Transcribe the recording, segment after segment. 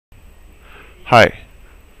Hi,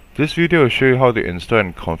 this video will show you how to install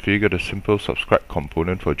and configure the simple subscribe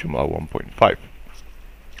component for Joomla 1.5.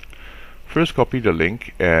 First, copy the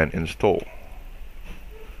link and install.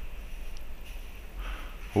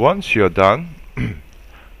 Once you're done,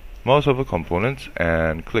 mouse over components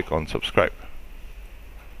and click on subscribe.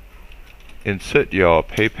 Insert your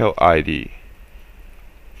PayPal ID,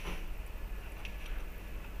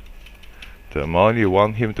 the amount you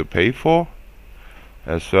want him to pay for,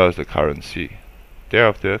 as well as the currency.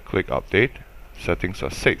 Thereafter, click Update. Settings are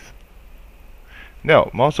saved. Now,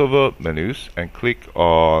 mouse over Menus and click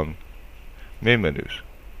on Main Menus.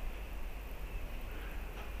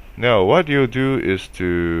 Now, what you'll do is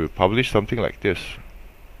to publish something like this.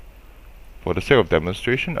 For the sake of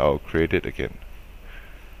demonstration, I'll create it again.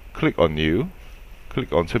 Click on New,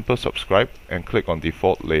 click on Simple Subscribe, and click on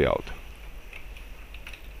Default Layout.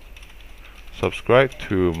 Subscribe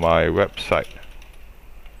to my website.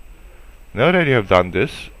 Now that you have done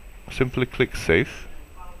this, simply click Save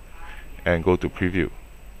and go to Preview.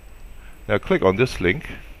 Now click on this link,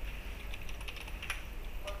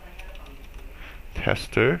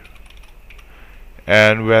 Tester,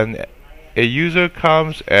 and when a user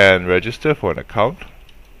comes and registers for an account,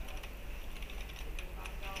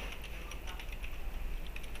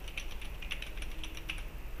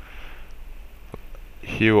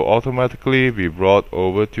 he will automatically be brought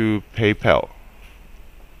over to PayPal.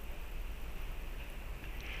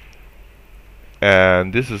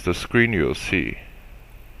 And this is the screen you'll see.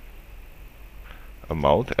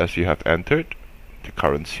 Amount as you have entered, the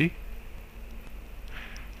currency,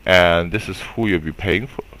 and this is who you'll be paying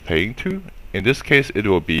to. In this case, it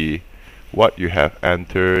will be what you have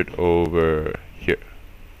entered over here.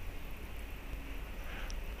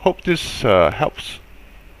 Hope this helps.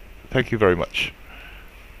 Thank you very much.